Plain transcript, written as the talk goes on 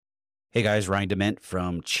Hey guys, Ryan Dement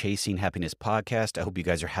from Chasing Happiness Podcast. I hope you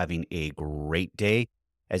guys are having a great day.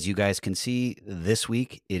 As you guys can see, this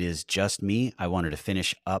week it is just me. I wanted to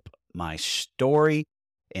finish up my story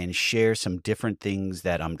and share some different things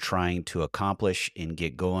that I'm trying to accomplish and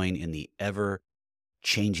get going in the ever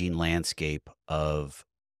changing landscape of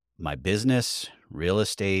my business, real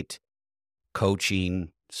estate, coaching,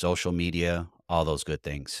 social media, all those good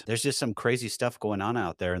things. There's just some crazy stuff going on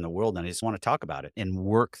out there in the world, and I just want to talk about it and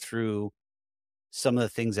work through some of the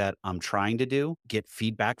things that I'm trying to do, get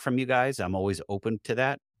feedback from you guys. I'm always open to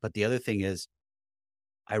that. But the other thing is,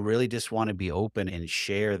 I really just want to be open and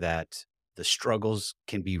share that the struggles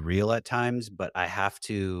can be real at times, but I have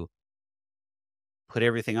to put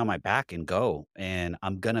everything on my back and go. And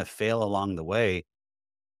I'm going to fail along the way,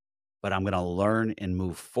 but I'm going to learn and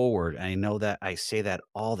move forward. And I know that I say that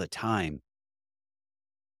all the time,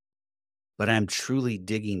 but I'm truly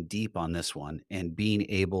digging deep on this one and being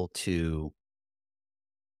able to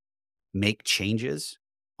make changes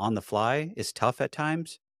on the fly is tough at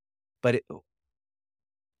times. But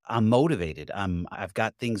I'm motivated. I've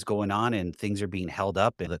got things going on and things are being held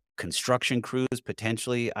up. And the construction crews,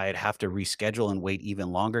 potentially, I'd have to reschedule and wait even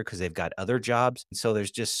longer because they've got other jobs. So there's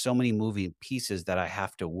just so many moving pieces that I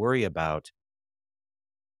have to worry about.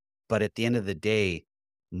 But at the end of the day,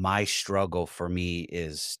 my struggle for me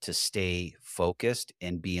is to stay focused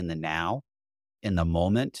and be in the now, in the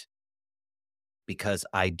moment, because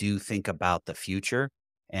I do think about the future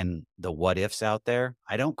and the what ifs out there.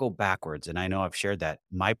 I don't go backwards. And I know I've shared that.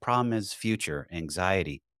 My problem is future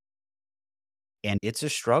anxiety. And it's a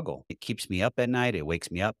struggle. It keeps me up at night. It wakes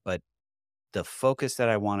me up. But the focus that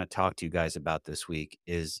I want to talk to you guys about this week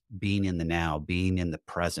is being in the now, being in the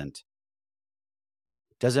present.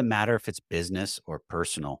 Doesn't matter if it's business or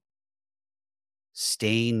personal,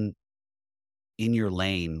 staying in your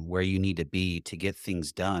lane where you need to be to get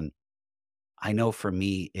things done. I know for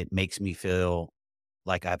me, it makes me feel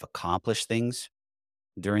like I've accomplished things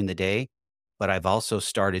during the day, but I've also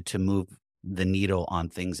started to move the needle on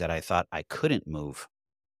things that I thought I couldn't move.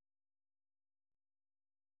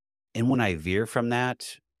 And when I veer from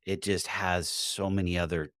that, it just has so many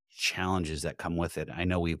other challenges that come with it. I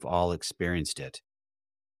know we've all experienced it.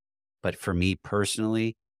 But for me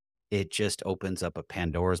personally, it just opens up a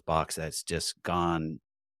Pandora's box that's just gone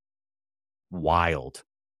wild.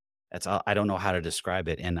 That's all, I don't know how to describe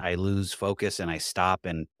it. And I lose focus and I stop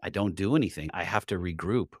and I don't do anything. I have to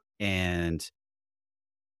regroup. And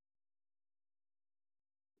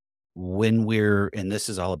and this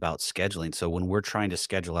is all about scheduling. So when we're trying to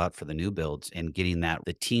schedule out for the new builds and getting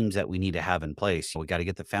the teams that we need to have in place, we got to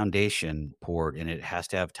get the foundation poured and it has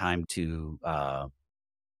to have time to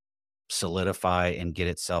solidify and get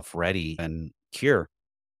itself ready and cure.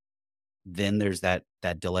 Then there's that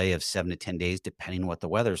delay of 7 to 10 days, depending what the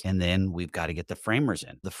weather's. And then we've got to get the framers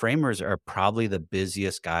in. The framers are probably the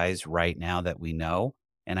busiest guys right now that we know.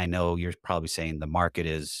 And I know you're probably saying the market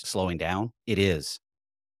is slowing down. It is,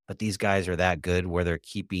 but these guys are that good where they're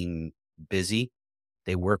keeping busy.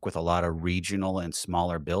 They work with a lot of regional and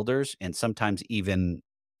smaller builders and sometimes even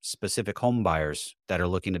specific home buyers that are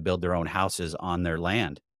looking to build their own houses on their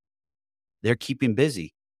land. They're keeping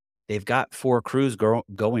busy. They've got 4 crews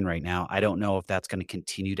going right now. I don't know if that's gonna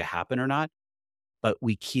continue to happen or not, but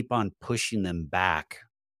we keep on pushing them back,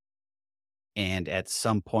 and at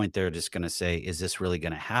some point, they're just gonna say, "Is this really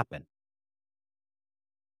gonna happen?"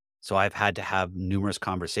 So I've had to have numerous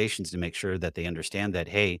conversations to make sure that they understand that,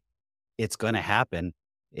 "Hey, it's gonna happen.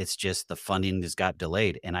 It's just the funding just got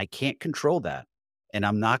delayed, and I can't control that, and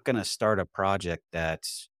I'm not gonna start a project that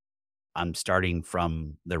I'm starting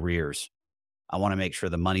from the rears. I wanna make sure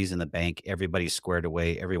the money's in the bank, everybody's squared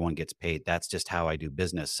away, everyone gets paid. That's just how I do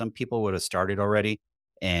business. Some people would have started already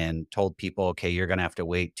and told people, "Okay, you're gonna have to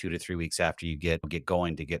wait 2 to 3 weeks after you get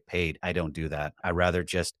going to get paid." I don't do that. I rather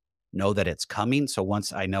just know that it's coming, so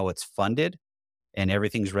once I know it's funded and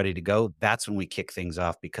everything's ready to go, that's when we kick things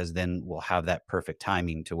off because then we'll have that perfect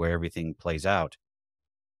timing to where everything plays out.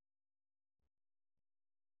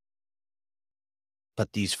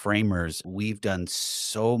 But these framers, we've done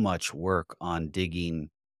so much work on digging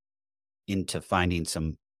into finding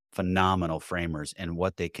some phenomenal framers and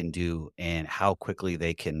what they can do and how quickly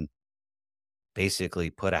they can basically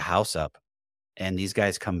put a house up. And these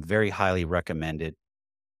guys come very highly recommended.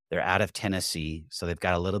 They're out of Tennessee, so they've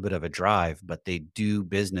got a little bit of a drive, but they do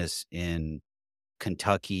business in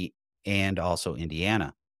Kentucky and also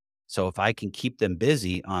Indiana. So if I can keep them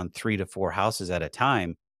busy on 3 to 4 houses at a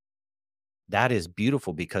time, that is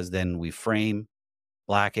beautiful because then we frame,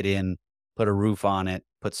 black it in, put a roof on it,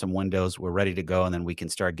 put some windows, we're ready to go, and then we can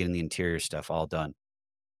start getting the interior stuff all done.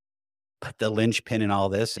 But the linchpin in all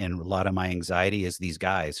this and a lot of my anxiety is these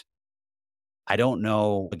guys. I don't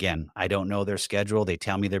know, again, I don't know their schedule. They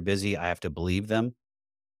tell me they're busy. I have to believe them.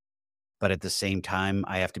 But at the same time,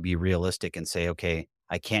 I have to be realistic and say, okay,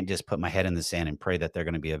 I can't just put my head in the sand and pray that they're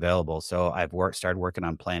going to be available. So started working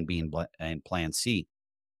on plan B and plan C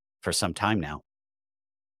for some time now.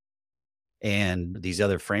 And these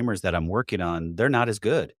other framers that I'm working on, they're not as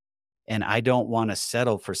good. And I don't want to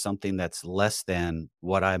settle for something that's less than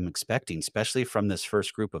what I'm expecting, especially from this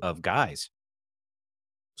first group of guys.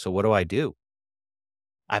 So what do I do?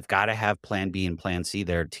 I've got to have plan B and plan C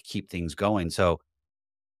there to keep things going. So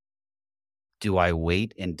do I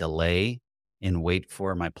wait and delay and wait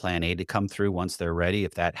for my plan A to come through once they're ready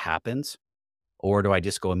if that happens? Or do I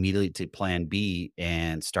just go immediately to plan B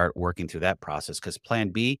and start working through that process? Because plan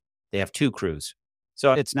B, they have two crews.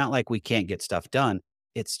 So it's not like we can't get stuff done.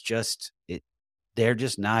 It's just they're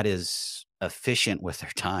just not as efficient with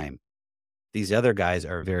their time. These other guys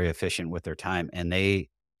are very efficient with their time and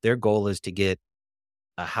their goal is to get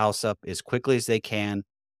a house up as quickly as they can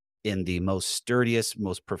in the most sturdiest,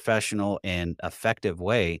 most professional and effective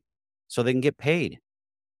way so they can get paid.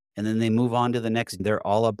 And then they move on to the next. They're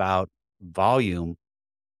all about volume,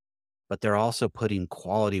 but they're also putting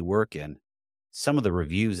quality work in. Some of the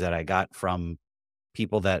reviews that I got from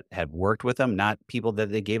people that had worked with them, not people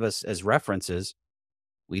that they gave us as references,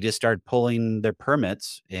 we just started pulling their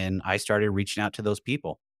permits and I started reaching out to those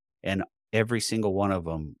people. And every single one of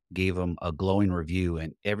them gave them a glowing review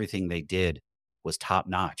and everything they did was top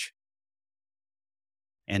notch.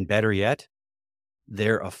 And better yet,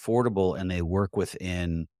 they're affordable and they work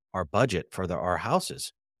within our budget for our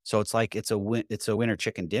houses. So it's like it's a winter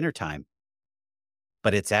chicken dinner time,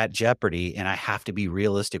 but it's at jeopardy and I have to be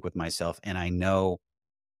realistic with myself and I know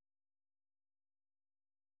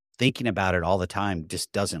thinking about it all the time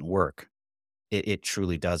just doesn't work. It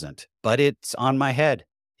truly doesn't. But it's on my head.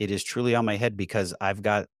 It is truly on my head because I've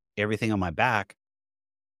got everything on my back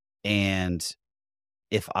and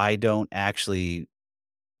if I don't actually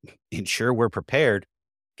ensure we're prepared,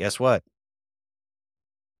 guess what?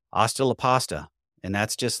 Hasta la pasta, and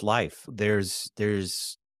that's just life.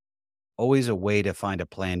 There's always a way to find a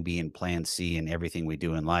plan B and plan C in everything we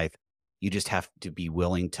do in life. You just have to be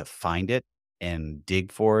willing to find it and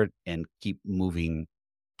dig for it and keep moving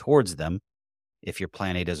towards them if your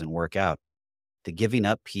plan A doesn't work out. The giving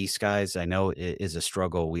up piece, guys, I know is a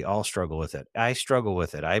struggle. We all struggle with it. I struggle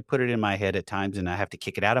with it. I put it in my head at times and I have to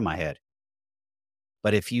kick it out of my head.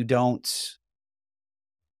 But if you don't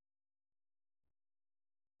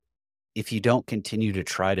continue to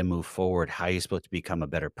try to move forward, how are you supposed to become a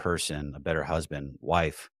better person, a better husband,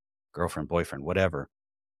 wife, girlfriend, boyfriend, whatever?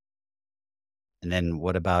 And then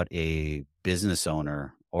what about a business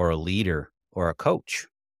owner or a leader or a coach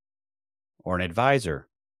or an advisor?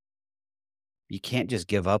 You can't just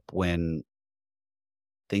give up when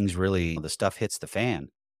the stuff hits the fan.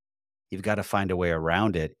 You've got to find a way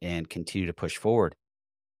around it and continue to push forward.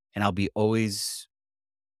 And I'll be always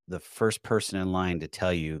the first person in line to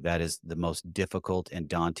tell you that is the most difficult and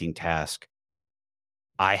daunting task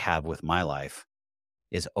I have with my life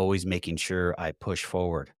is always making sure I push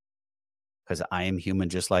forward because I am human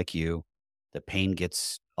just like you. The pain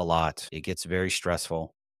gets a lot, it gets very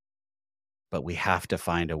stressful, but we have to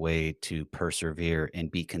find a way to persevere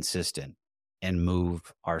and be consistent and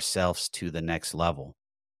move ourselves to the next level.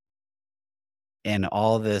 And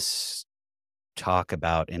all this talk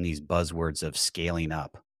about in these buzzwords of scaling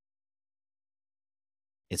up,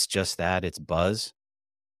 it's just that it's buzz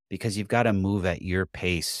because you've got to move at your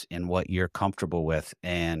pace and what you're comfortable with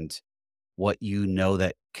and what you know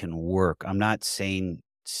that can work. I'm not saying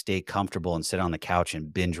stay comfortable and sit on the couch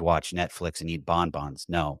and binge watch Netflix and eat bonbons.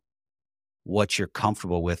 No, what you're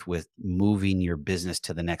comfortable with moving your business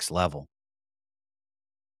to the next level.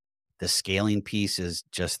 The scaling piece is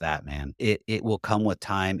just that, man. It will come with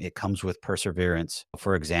time. It comes with perseverance.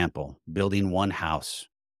 For example, building one house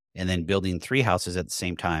and then building three houses at the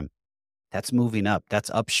same time. That's moving up. That's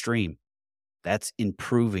upstream. That's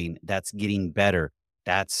improving. That's getting better.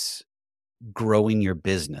 That's growing your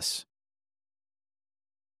business.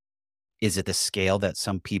 Is it the scale that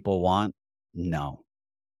some people want? No.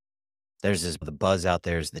 The buzz out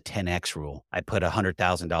there is the 10x rule. I put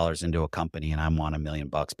 $100,000 into a company and I want $1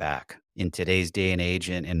 million back. In today's day and age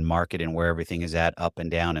and market and where everything is at, up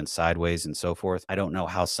and down and sideways and so forth, I don't know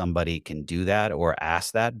how somebody can do that or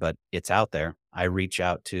ask that, but it's out there. I reach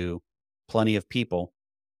out to plenty of people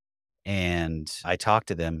and I talk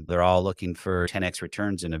to them. They're all looking for 10x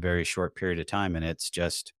returns in a very short period of time. And it's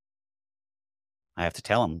just, I have to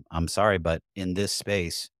tell them, I'm sorry, but in this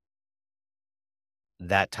space,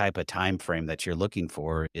 that type of time frame that you're looking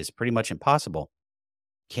for is pretty much impossible.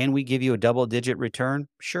 Can we give you a double digit return?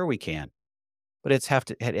 Sure we can. But it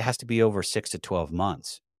has to be over 6 to 12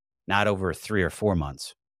 months, not over 3 or 4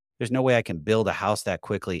 months. There's no way I can build a house that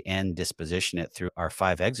quickly and disposition it through our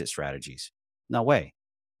 5 exit strategies. No way.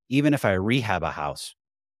 Even if I rehab a house,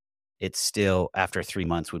 it's still after 3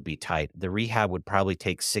 months would be tight. The rehab would probably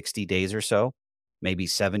take 60 days or so, maybe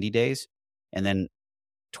 70 days, and then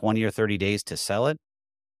 20 or 30 days to sell it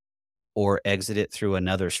or exit it through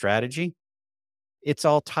another strategy. It's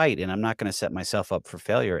all tight, and I'm not gonna set myself up for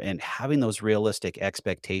failure, and having those realistic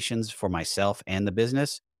expectations for myself and the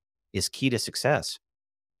business is key to success.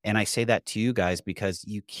 And I say that to you guys because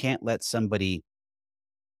you can't let somebody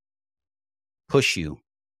push you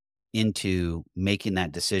into making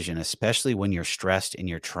that decision, especially when you're stressed and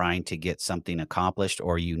you're trying to get something accomplished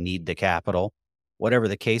or you need the capital. Whatever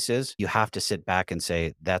the case is, you have to sit back and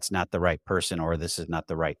say, that's not the right person, or this is not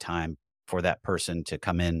the right time for that person to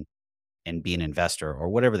come in and be an investor, or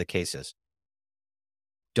whatever the case is.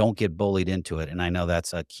 Don't get bullied into it. And I know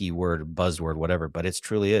that's a key word, buzzword, whatever, but it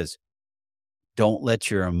truly is. Don't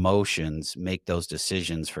let your emotions make those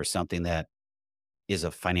decisions for something that is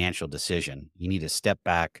a financial decision. You need to step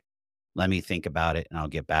back. Let me think about it and I'll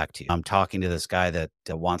get back to you. I'm talking to this guy that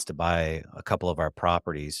wants to buy a couple of our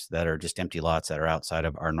properties that are just empty lots that are outside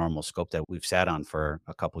of our normal scope that we've sat on for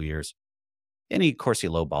a couple years. And of course, he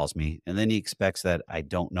lowballs me. And then he expects that I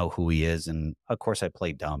don't know who he is. And of course, I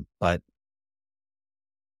play dumb. But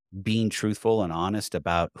being truthful and honest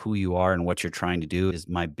about who you are and what you're trying to do is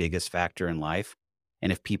my biggest factor in life.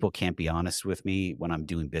 And if people can't be honest with me when I'm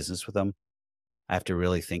doing business with them, I have to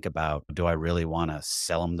really think about, do I really want to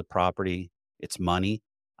sell them the property? It's money.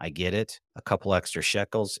 I get it. A couple extra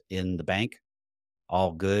shekels in the bank.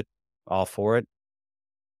 All good. All for it.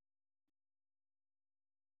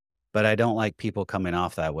 But I don't like people coming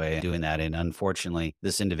off that way and doing that. And unfortunately,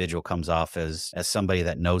 this individual comes off as somebody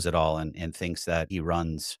that knows it all and thinks that he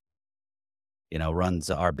runs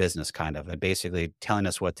our business kind of, and basically telling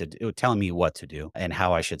us what to do, telling me what to do and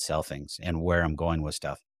how I should sell things and where I'm going with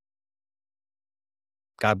stuff.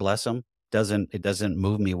 God bless him. It doesn't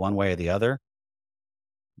move me one way or the other,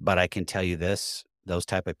 but I can tell you this, those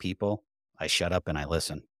type of people, I shut up and I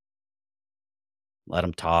listen. Let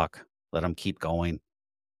them talk, let them keep going.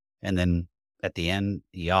 And then at the end,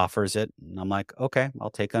 he offers it. And I'm like, okay,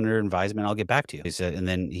 I'll take under advisement. I'll get back to you. He said, and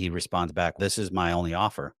then he responds back, this is my only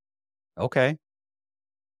offer. Okay,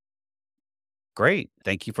 great.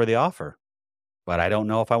 Thank you for the offer, but I don't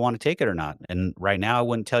know if I want to take it or not. And right now, I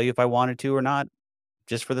wouldn't tell you if I wanted to or not,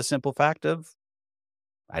 just for the simple fact of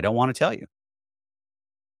I don't want to tell you.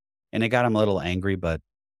 And it got him a little angry, but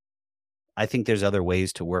I think there's other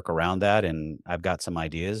ways to work around that. And I've got some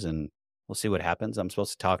ideas and we'll see what happens. I'm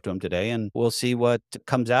supposed to talk to him today and we'll see what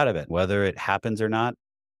comes out of it. Whether it happens or not,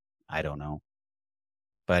 I don't know.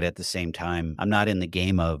 But at the same time, I'm not in the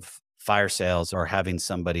game of fire sales or having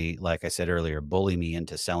somebody, like I said earlier, bully me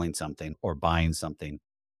into selling something or buying something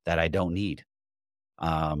that I don't need.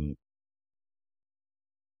 Um,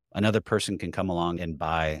 Another person can come along and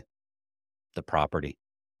buy the property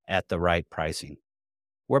at the right pricing.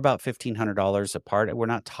 We're about $1,500 apart. We're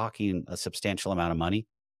not talking a substantial amount of money.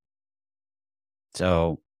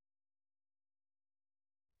 So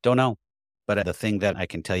don't know. But the thing that I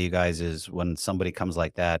can tell you guys is when somebody comes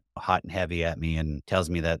like that, hot and heavy at me and tells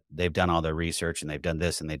me that they've done all their research and they've done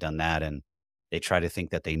this and they've done that, and they try to think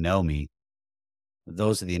that they know me,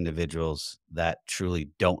 those are the individuals that truly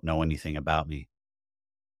don't know anything about me.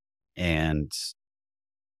 And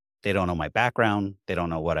they don't know my background. They don't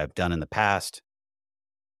know what I've done in the past.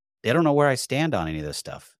 They don't know where I stand on any of this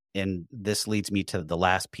stuff. And this leads me to the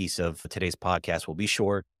last piece of today's podcast. Will be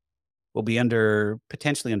short. We'll be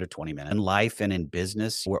potentially under 20 minutes. In life and in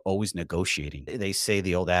business, we're always negotiating. They say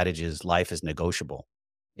the old adage is life is negotiable.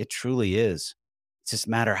 It truly is. It's just a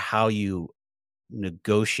matter how you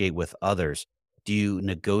negotiate with others. Do you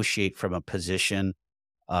negotiate from a position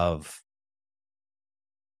of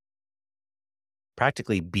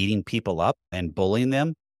practically beating people up and bullying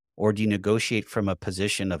them? Or do you negotiate from a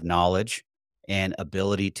position of knowledge and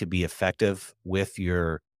ability to be effective with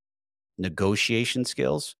your negotiation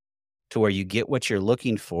skills to where you get what you're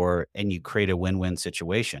looking for and you create a win-win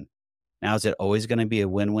situation? Now, is it always going to be a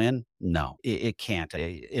win-win? No, it can't.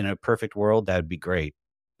 In a perfect world, that would be great.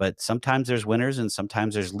 But sometimes there's winners and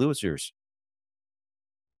sometimes there's losers.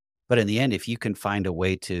 But in the end, if you can find a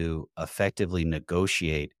way to effectively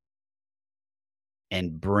negotiate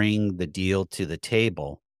and bring the deal to the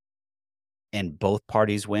table and both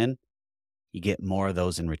parties win, you get more of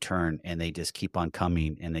those in return and they just keep on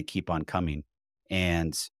coming and they keep on coming.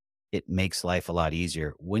 And it makes life a lot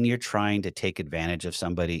easier. When you're trying to take advantage of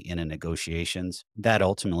somebody in a negotiations, that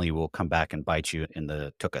ultimately will come back and bite you in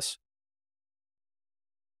the tuchus.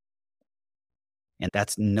 And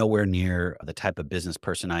that's nowhere near the type of business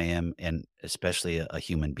person I am, and especially a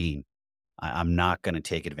human being. I'm not going to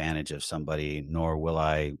take advantage of somebody, nor will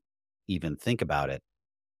I even think about it.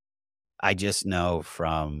 I just know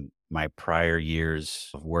from my prior years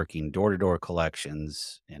of working door to door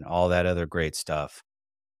collections and all that other great stuff,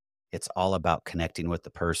 it's all about connecting with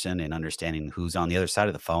the person and understanding who's on the other side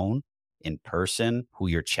of the phone, in person, who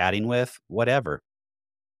you're chatting with, whatever.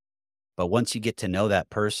 But once you get to know that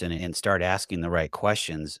person and start asking the right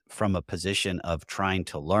questions from a position of trying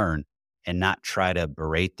to learn and not try to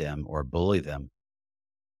berate them or bully them,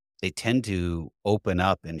 they tend to open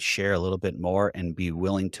up and share a little bit more and be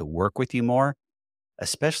willing to work with you more,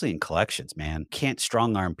 especially in collections, man. Can't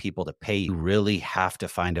strong arm people to pay. You really have to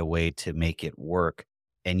find a way to make it work.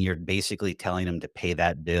 And you're basically telling them to pay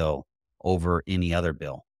that bill over any other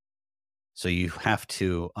bill. So you have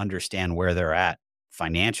to understand where they're at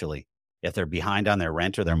financially. If they're behind on their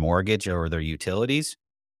rent or their mortgage or their utilities,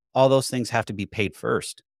 all those things have to be paid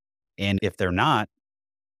first. And if they're not,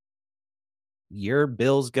 your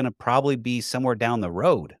bill's going to probably be somewhere down the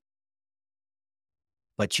road.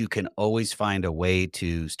 But you can always find a way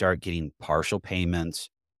to start getting partial payments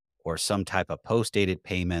or some type of post dated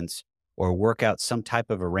payments or work out some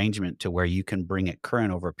type of arrangement to where you can bring it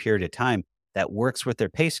current over a period of time that works with their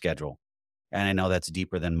pay schedule. And I know that's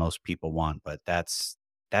deeper than most people want, but that's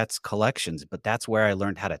collections, but that's where I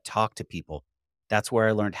learned how to talk to people. That's where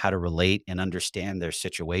I learned how to relate and understand their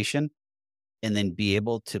situation and then be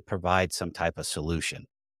able to provide some type of solution.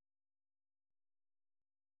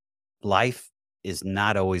 Life is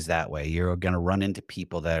not always that way. You're going to run into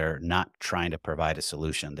people that are not trying to provide a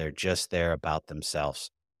solution. They're just there about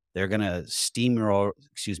themselves. They're going to steamroll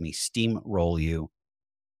you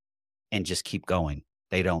and just keep going.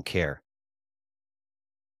 They don't care.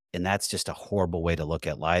 And that's just a horrible way to look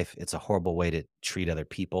at life. It's a horrible way to treat other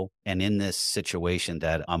people. And in this situation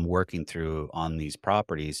that I'm working through on these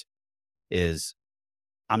properties is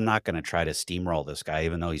I'm not going to try to steamroll this guy,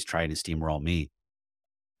 even though he's trying to steamroll me.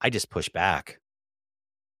 I just push back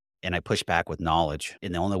and I push back with knowledge.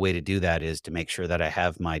 And the only way to do that is to make sure that I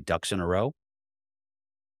have my ducks in a row.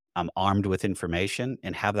 I'm armed with information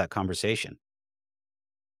and have that conversation.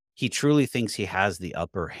 He truly thinks he has the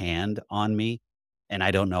upper hand on me. And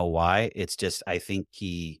I don't know why. It's just, I think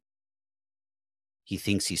he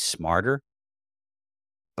thinks he's smarter.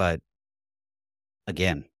 But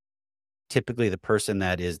again, typically the person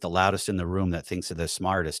that is the loudest in the room that thinks they're the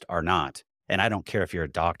smartest are not. And I don't care if you're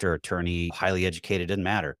a doctor, attorney, highly educated, doesn't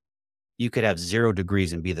matter. You could have 0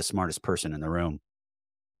 degrees and be the smartest person in the room.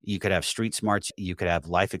 You could have street smarts, you could have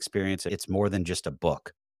life experience. It's more than just a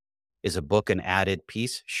book. Is a book an added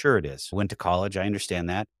piece? Sure it is. Went to college, I understand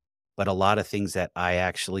that. But a lot of things that I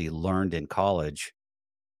actually learned in college,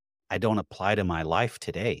 I don't apply to my life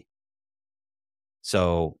today.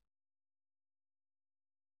 So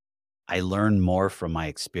I learn more from my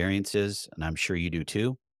experiences, and I'm sure you do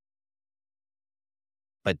too.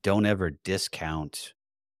 But don't ever discount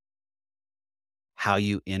how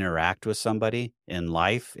you interact with somebody in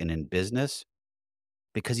life and in business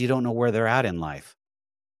because you don't know where they're at in life.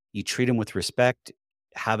 You treat them with respect,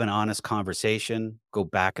 have an honest conversation, go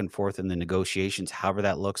back and forth in the negotiations, however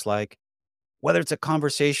that looks like. Whether it's a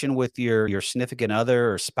conversation with your significant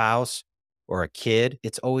other or spouse or a kid,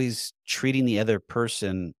 it's always treating the other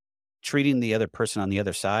person on the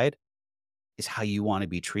other side is how you want to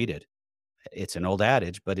be treated. It's an old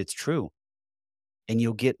adage, but it's true. And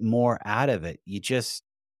you'll get more out of it. You just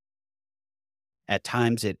at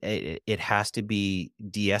times it has to be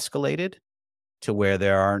de-escalated to where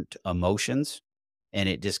there aren't emotions and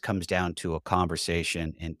it just comes down to a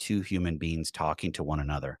conversation and two human beings talking to one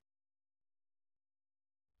another.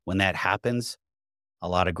 When that happens, a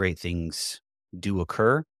lot of great things do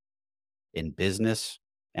occur in business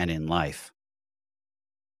and in life.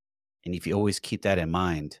 And if you always keep that in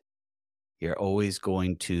mind, you're always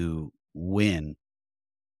going to win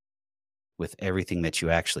with everything that you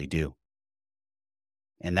actually do.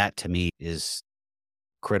 And that to me is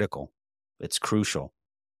critical. It's crucial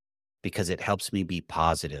because it helps me be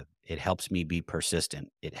positive. It helps me be persistent.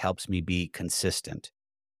 It helps me be consistent.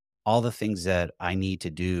 All the things that I need to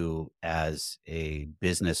do as a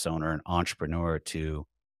business owner, an entrepreneur to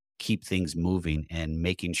keep things moving and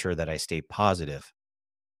making sure that I stay positive.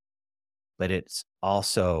 But it's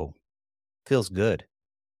also feels good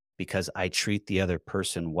because I treat the other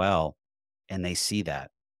person well and they see that.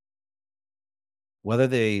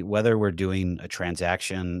 Whether we're doing a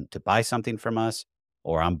transaction to buy something from us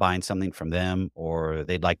or I'm buying something from them, or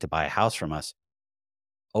they'd like to buy a house from us,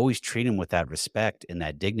 always treat them with that respect and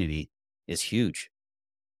that dignity is huge.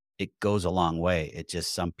 It goes a long way. It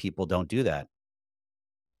just, some people don't do that.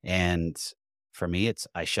 And for me, it's,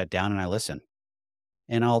 I shut down and I listen,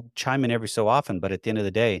 and I'll chime in every so often. But at the end of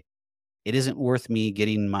the day, it isn't worth me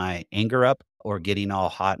getting my anger up or getting all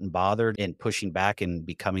hot and bothered and pushing back and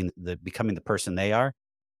becoming the person they are.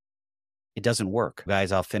 It doesn't work.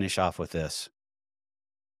 Guys, I'll finish off with this.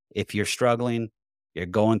 If you're struggling, you're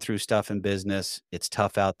going through stuff in business, it's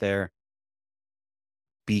tough out there,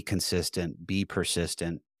 be consistent, be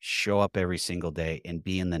persistent, show up every single day and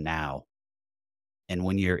be in the now. And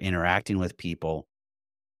when you're interacting with people,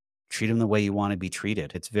 treat them the way you want to be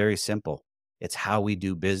treated. It's very simple. It's how we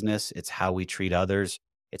do business, it's how we treat others,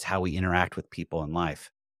 it's how we interact with people in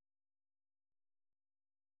life.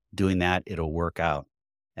 Doing that, it'll work out.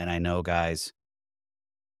 And I know, guys,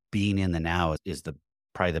 being in the now is the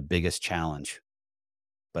probably the biggest challenge.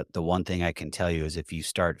 But the one thing I can tell you is if you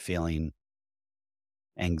start feeling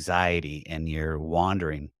anxiety and you're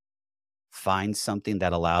wandering, find something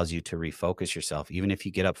that allows you to refocus yourself. Even if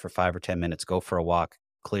you get up for 5 or 10 minutes, go for a walk,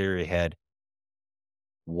 clear your head,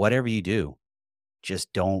 whatever you do,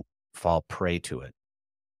 just don't fall prey to it.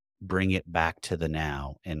 Bring it back to the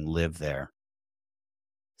now and live there.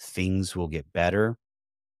 Things will get better.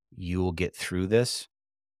 You will get through this,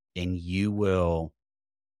 and you will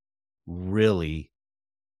really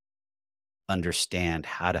understand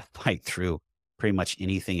how to fight through pretty much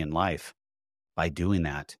anything in life by doing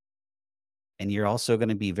that. And you're also going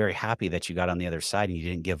to be very happy that you got on the other side and you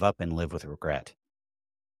didn't give up and live with regret.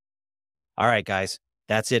 All right, guys,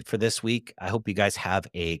 that's it for this week. I hope you guys have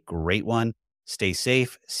a great one. Stay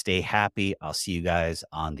safe, stay happy. I'll see you guys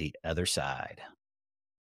on the other side.